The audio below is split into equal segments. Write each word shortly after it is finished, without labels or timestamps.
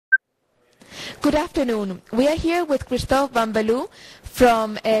Good afternoon. We are here with Christoph van Bülow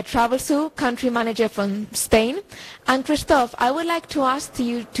from Travelzoo, country manager from Spain. And Christoph, I would like to ask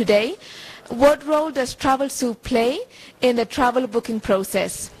you today, what role does Travelzoo play in the travel booking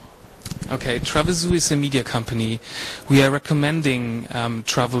process? Okay, Travelzoo is a media company. We are recommending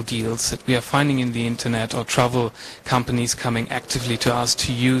travel deals that we are finding in the internet, or travel companies coming actively to us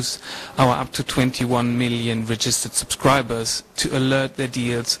to use our up to 21 million registered subscribers to alert their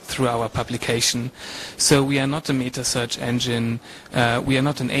deals through our publication. So we are not a meta search engine, we are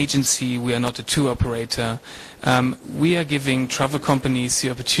not an agency, we are not a tour operator. We are giving travel companies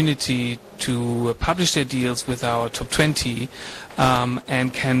the opportunity to publish their deals with our top 20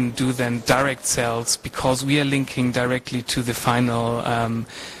 and can do then direct sales, because we are linking directly to the final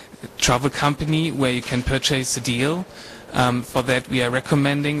travel company where you can purchase the deal. For that we are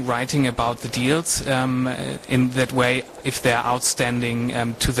recommending writing about the deals in that way if they are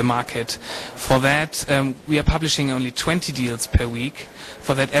outstanding to the market. For that we are publishing only 20 deals per week.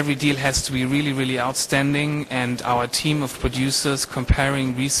 For that every deal has to be really, really outstanding, and our team of producers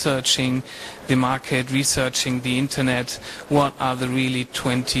comparing, researching the market, researching the internet, what are the really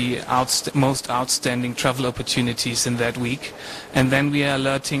 20 most outstanding travel opportunities in that week. And then we are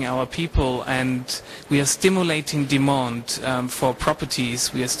alerting our people, and we are stimulating demand for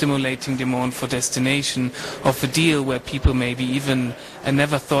properties, we are stimulating demand for destination of a deal where people maybe even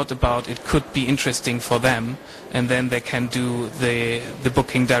never thought about it could be interesting for them, and then they can do the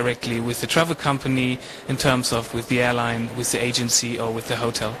booking directly with the travel company in terms of with the airline, with the agency or with the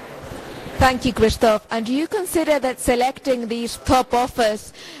hotel. Thank you, Christoph. And do you consider that selecting these top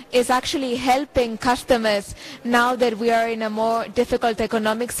offers is actually helping customers now that we are in a more difficult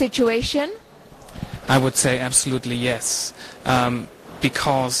economic situation? I would say absolutely yes.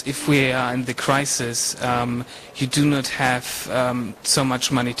 Because if we are in the crisis, you do not have so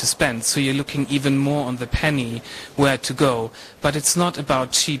much money to spend. So you're looking even more on the penny where to go. But it's not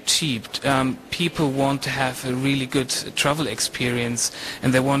about cheap. People want to have a really good travel experience,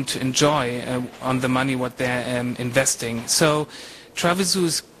 and they want to enjoy on the money what they're investing. So Travelzoo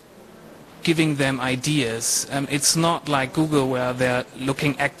is giving them ideas. It's not like Google where they're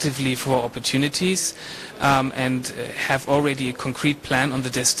looking actively for opportunities and have already a concrete plan on the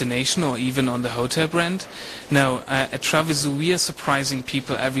destination or even on the hotel brand. No, at Travelzoo we are surprising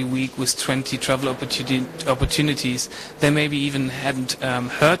people every week with 20 travel opportunities they maybe even hadn't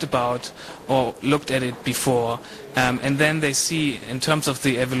heard about or looked at it before. And then they see in terms of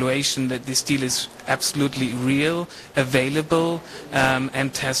the evaluation that this deal is absolutely real, available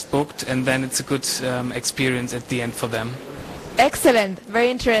and test booked, and then it's a good experience at the end for them. Excellent, very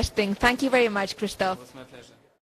interesting. Thank you very much, Christoph.